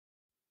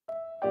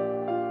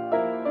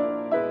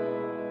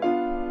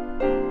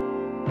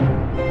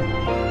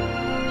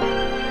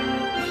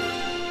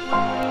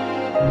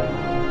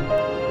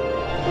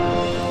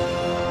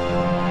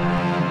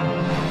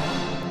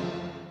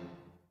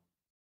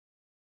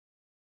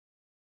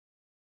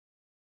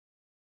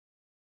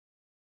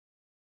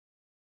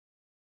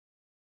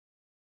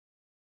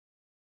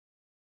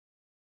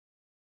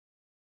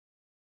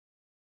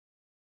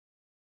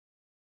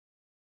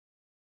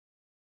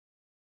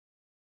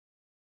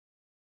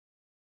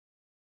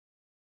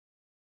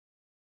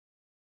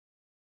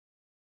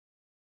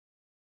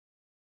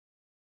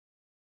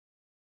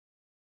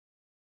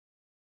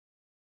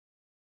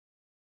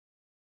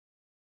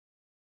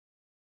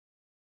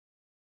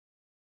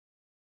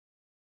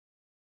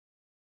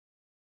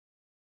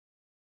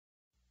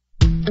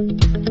Hi,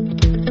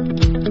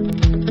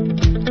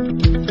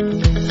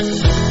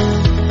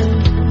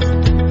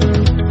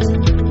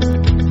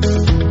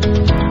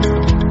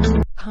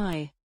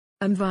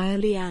 I'm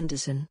Violy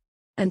Anderson.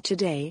 And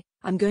today,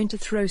 I'm going to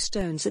throw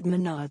stones at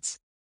Menards.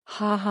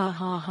 Ha ha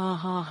ha ha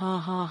ha ha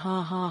ha ha ha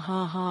ha ha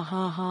ha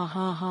ha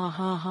ha ha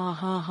ha ha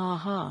ha ha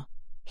ha.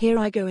 Here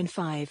I go in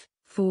 5,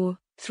 4,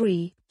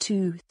 3,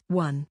 2,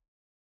 1.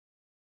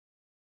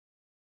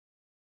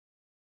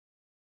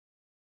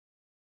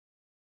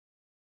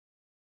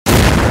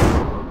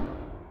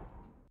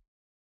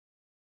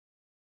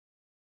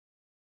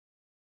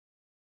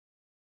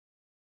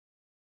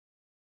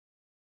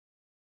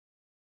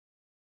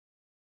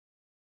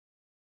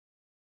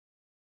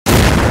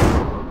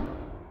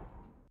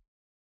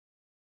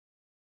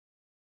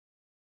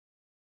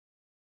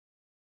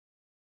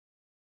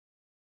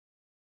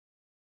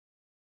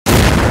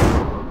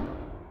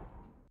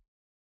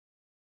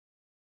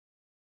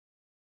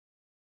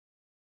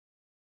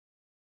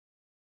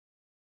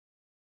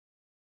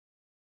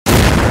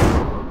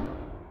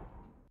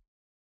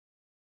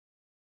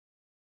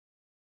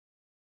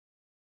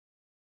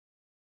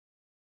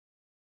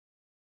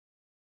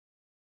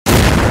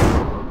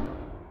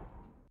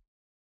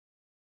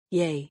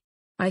 Yay.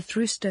 I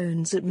threw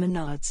stones at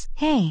Menards.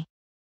 Hey.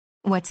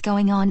 What's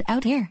going on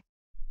out here?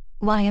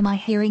 Why am I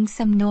hearing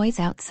some noise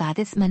outside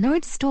this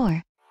Menards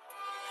store?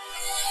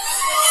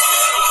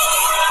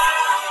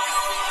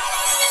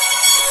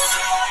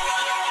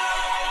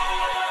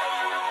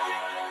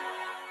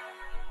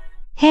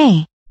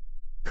 Hey.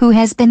 Who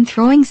has been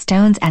throwing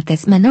stones at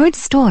this Menards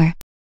store?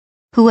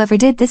 Whoever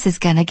did this is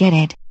gonna get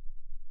it.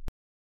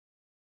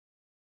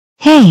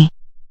 Hey.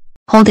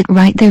 Hold it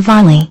right there,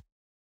 Violy.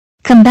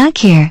 Come back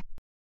here.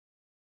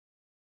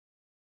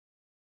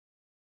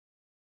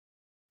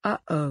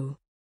 Uh-oh.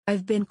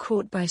 I've been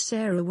caught by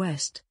Sarah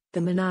West, the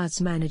Menards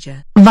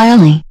manager.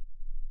 Violy.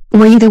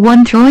 Were you the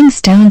one throwing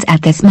stones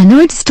at this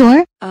Menards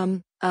store?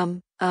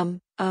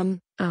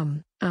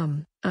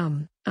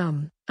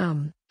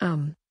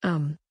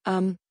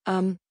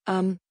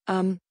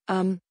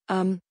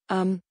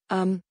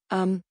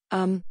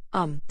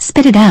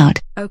 Spit it out.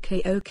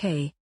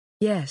 Okay.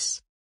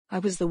 Yes. I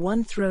was the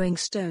one throwing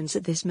stones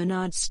at this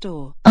Menards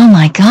store. Oh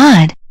my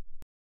God.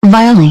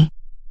 Violy.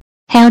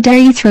 How dare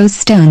you throw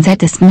stones at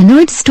this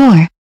Menards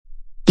store?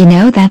 You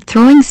know that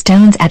throwing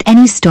stones at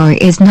any store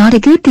is not a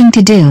good thing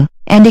to do,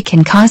 and it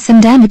can cause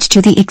some damage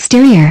to the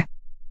exterior.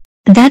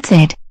 That's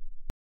it.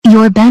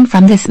 You're banned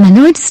from this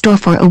Menards store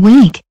for a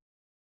week.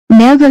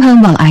 Now go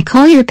home while I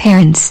call your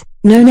parents.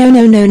 No.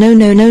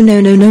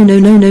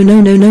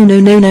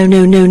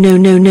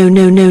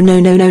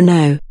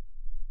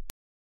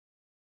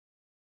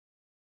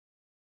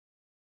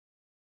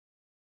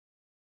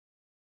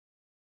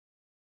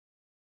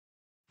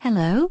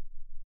 Hello?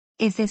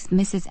 Is this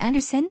Mrs.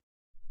 Anderson?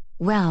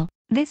 Well,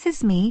 this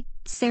is me,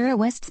 Sarah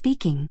West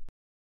speaking.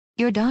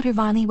 Your daughter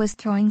Violy was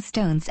throwing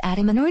stones at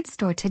a Menards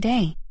store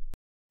today.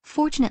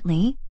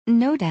 Fortunately,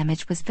 no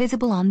damage was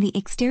visible on the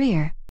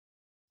exterior.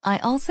 I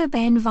also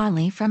banned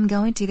Violy from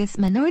going to this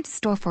Menards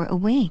store for a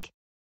week.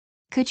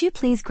 Could you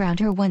please ground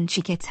her when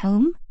she gets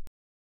home?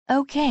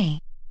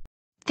 Okay.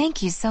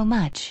 Thank you so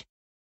much.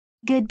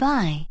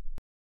 Goodbye.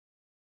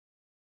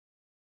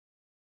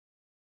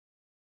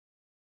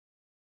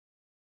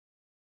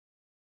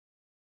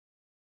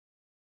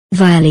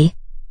 Violy.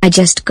 I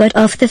just got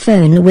off the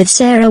phone with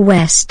Sarah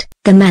West,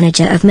 the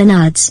manager of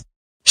Menards.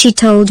 She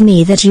told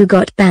me that you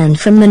got banned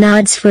from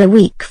Menards for a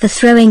week for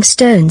throwing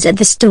stones at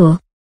the store.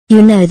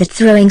 You know that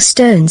throwing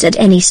stones at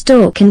any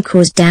store can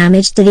cause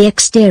damage to the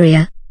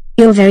exterior.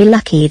 You're very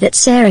lucky that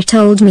Sarah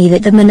told me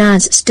that the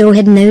Menards store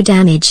had no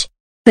damage.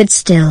 But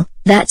still,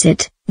 that's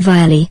it,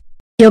 Violy.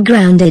 You're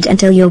grounded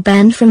until your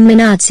ban from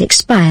Menards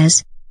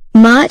expires.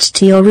 March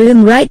to your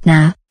room right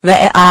now.